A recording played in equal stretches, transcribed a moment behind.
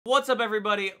What's up,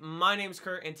 everybody? My name's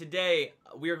Kurt, and today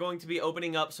we are going to be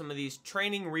opening up some of these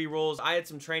training rerolls. I had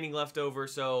some training left over,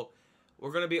 so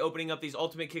we're going to be opening up these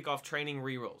Ultimate Kickoff training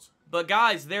rerolls. But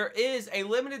guys, there is a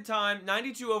limited time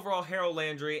 92 overall Harold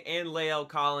Landry and Lael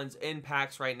Collins in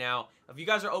packs right now. If you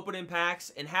guys are opening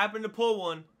packs and happen to pull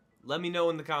one, let me know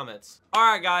in the comments.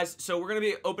 Alright guys, so we're going to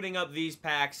be opening up these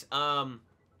packs.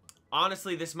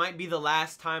 Honestly, this might be the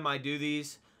last time I do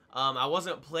these. I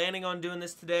wasn't planning on doing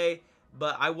this today,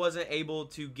 but I wasn't able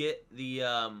to get the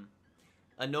a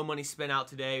no money spin out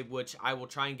today, which I will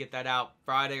try and get that out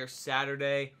Friday or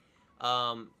Saturday.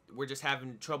 We're just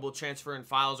having trouble transferring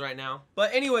files right now.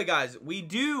 But anyway, guys, we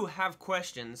do have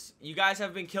questions. You guys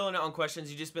have been killing it on questions.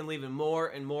 You've just been leaving more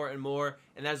and more and more,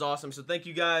 and that's awesome. So thank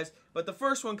you guys. But the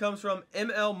first one comes from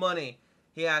ML Money.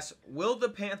 He asks, will the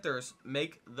Panthers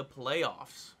make the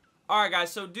playoffs? All right,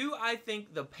 guys, so do I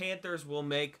think the Panthers will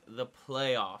make the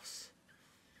playoffs?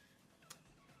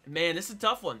 Man, this is a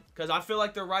tough one because I feel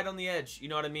like they're right on the edge. You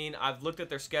know what I mean? I've looked at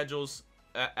their schedules,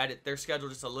 their schedule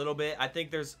just a little bit. I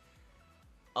think there's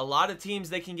a lot of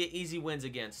teams they can get easy wins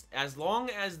against. As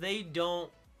long as they don't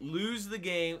lose the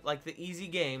game, like the easy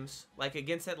games, like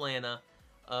against Atlanta,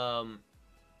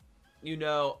 you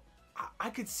know,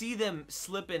 I could see them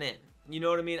slipping in. You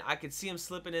know what I mean? I could see them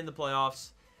slipping in the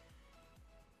playoffs.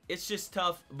 It's just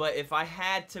tough, but if I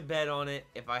had to bet on it,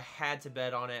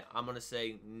 I'm going to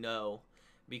say no.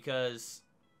 Because,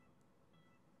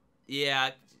 yeah,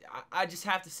 I just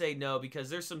have to say no, because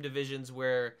there's some divisions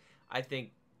where I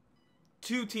think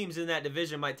two teams in that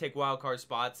division might take wild card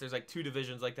spots. There's like two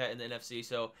divisions like that in the NFC,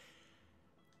 so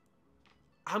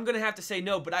I'm going to have to say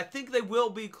no, but I think they will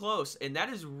be close, and that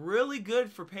is really good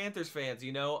for Panthers fans,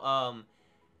 you know.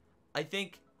 I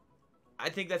think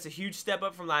that's a huge step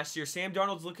up from last year. Sam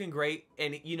Darnold's looking great,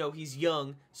 and, you know, he's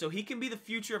young, so he can be the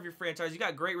future of your franchise. You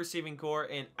got great receiving core,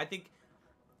 and I think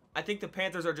the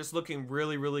Panthers are just looking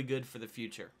really, really good for the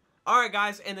future. All right,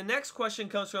 guys, and the next question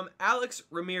comes from Alex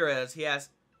Ramirez. He asks,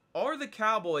 are the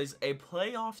Cowboys a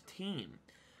playoff team?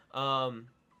 Man,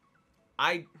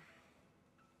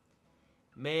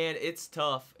 it's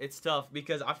tough. It's tough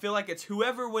because I feel like it's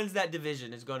whoever wins that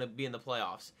division is going to be in the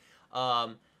playoffs.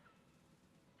 And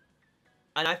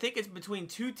I think it's between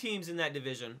two teams in that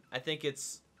division. I think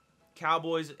it's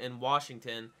Cowboys and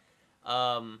Washington.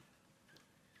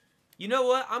 You know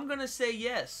what? I'm going to say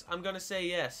yes. I'm going to say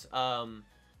yes.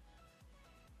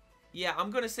 Yeah, I'm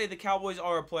going to say the Cowboys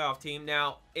are a playoff team.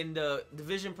 Now, in the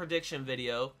division prediction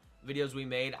videos we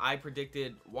made, I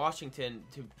predicted Washington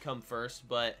to come first,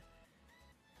 but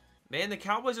man, the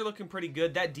Cowboys are looking pretty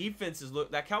good. That defense is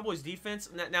that Cowboys defense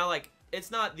now, like, it's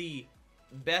not the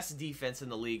best defense in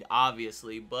the league,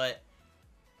 obviously, but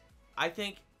I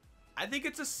think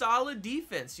it's a solid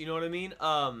defense, you know what I mean?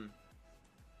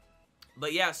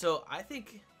 But yeah, so I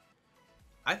think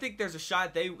there's a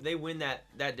shot they win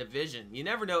that division. You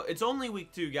never know. It's only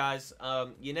week 2, guys.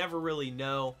 You never really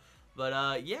know.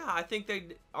 But yeah, I think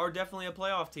they are definitely a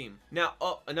playoff team. Now,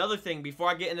 another thing before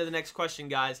I get into the next question,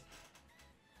 guys,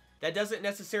 that doesn't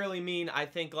necessarily mean I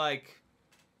think, like,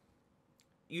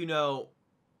 you know,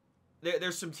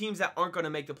 there's some teams that aren't going to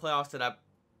make the playoffs that I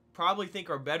probably think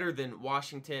are better than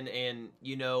Washington and,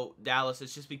 you know, Dallas.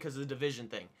 It's just because of the division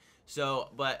thing. So,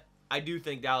 but I do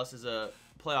think Dallas is a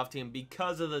playoff team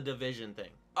because of the division thing.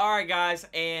 Alright, guys,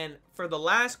 and for the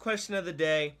last question of the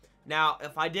day, now,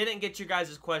 if I didn't get your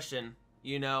guys' question,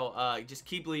 you know, just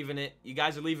keep leaving it. You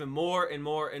guys are leaving more and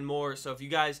more and more, so if you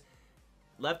guys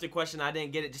left a question, I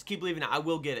didn't get it, just keep leaving it. I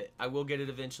will get it. I will get it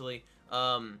eventually.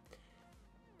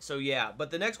 So, yeah,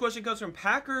 but the next question comes from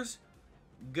Packers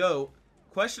GOAT.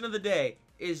 Question of the day,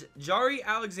 is Jari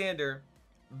Alexander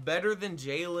better than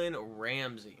Jalen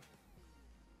Ramsey?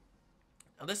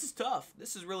 Now, this is tough.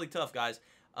 This is really tough, guys.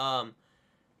 I'm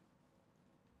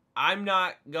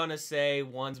not going to say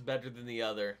one's better than the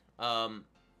other.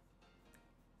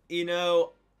 You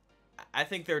know, I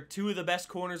think they're two of the best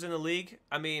corners in the league.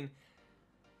 I mean,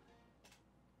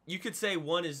 you could say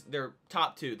one is their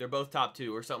top 2. They're both top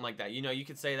 2 or something like that. You know, you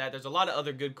could say that. There's a lot of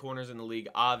other good corners in the league,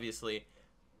 obviously.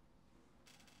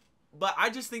 But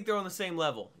I just think they're on the same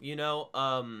level, you know.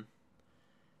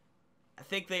 I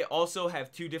think they also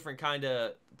have two different kind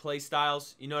of play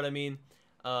styles. You know what I mean?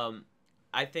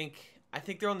 I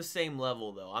think they're on the same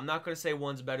level, though. I'm not going to say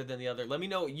one's better than the other. Let me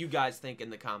know what you guys think in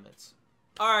the comments.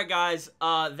 All right, guys.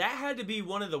 That had to be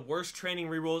one of the worst training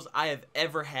rerolls I have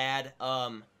ever had.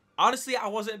 Honestly, I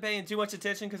wasn't paying too much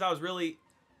attention because I was really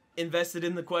invested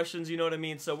in the questions. You know what I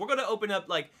mean? So we're going to open up,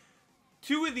 like,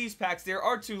 2 of these packs. There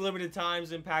are 2 limited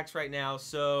times in packs right now,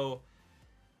 so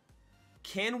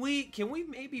can we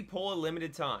maybe pull a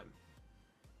limited time?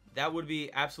 That would be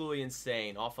absolutely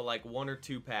insane off of like 1 or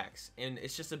 2 packs. And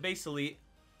it's just a base elite.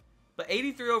 But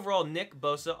 83 overall, Nick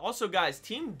Bosa. Also, guys,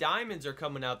 Team Diamonds are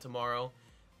coming out tomorrow.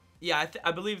 Yeah,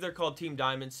 I believe they're called Team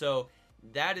Diamonds. So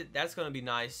that's going to be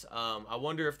nice. I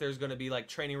wonder if there's going to be like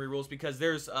training rerules because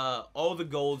there's all the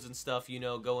golds and stuff, you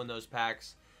know, go in those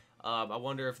packs. I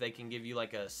wonder if they can give you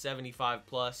like a 75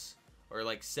 plus or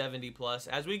like 70 plus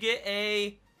as we get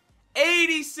a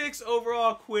 86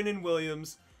 overall Quinnen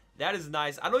Williams. That is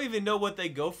nice. I don't even know what they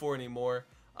go for anymore.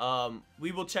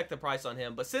 We will check the price on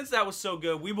him. But since that was so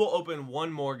good, we will open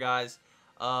one more, guys.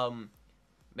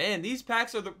 Man, these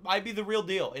packs might be the real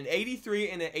deal. An 83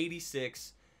 and an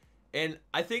 86. And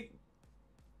I think,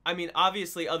 I mean,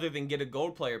 obviously, other than get a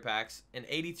gold player packs, an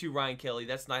 82 Ryan Kelly,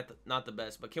 that's not the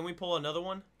best. But can we pull another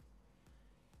one?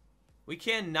 We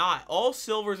cannot. All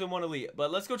silvers and 1 elite.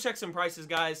 But let's go check some prices,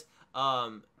 guys.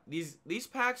 These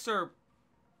packs are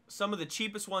some of the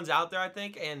cheapest ones out there, I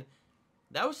think, and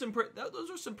those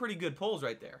were some pretty good pulls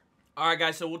right there. All right,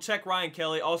 guys, so we'll check Ryan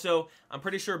Kelly. Also, I'm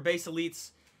pretty sure base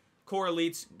elites, core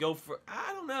elites go for,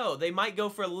 I don't know, they might go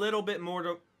for a little bit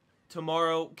more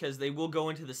tomorrow because they will go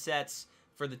into the sets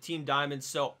for the Team Diamonds.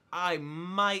 So I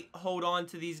might hold on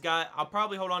to these guys. I'll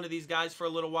probably hold on to these guys for a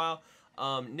little while.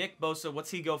 Nick Bosa, what's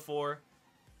he go for?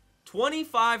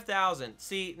 25,000.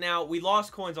 See, now we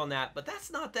lost coins on that, but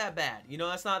that's not that bad. You know,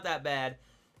 that's not that bad.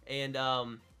 And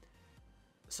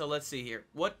so let's see here.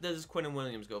 What does Quinnen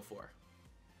Williams go for?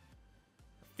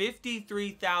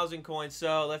 53,000 coins.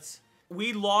 So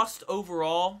we lost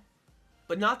overall,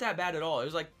 but not that bad at all. It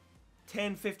was like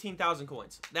 10, 15,000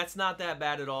 coins. That's not that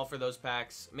bad at all for those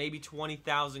packs. Maybe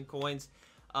 20,000 coins.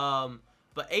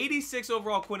 But 86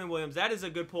 overall Quinnen Williams, that is a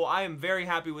good pull. I am very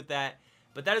happy with that.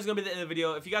 But that is going to be the end of the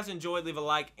video. If you guys enjoyed, leave a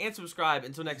like and subscribe.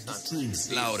 Until next time.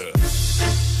 Louder.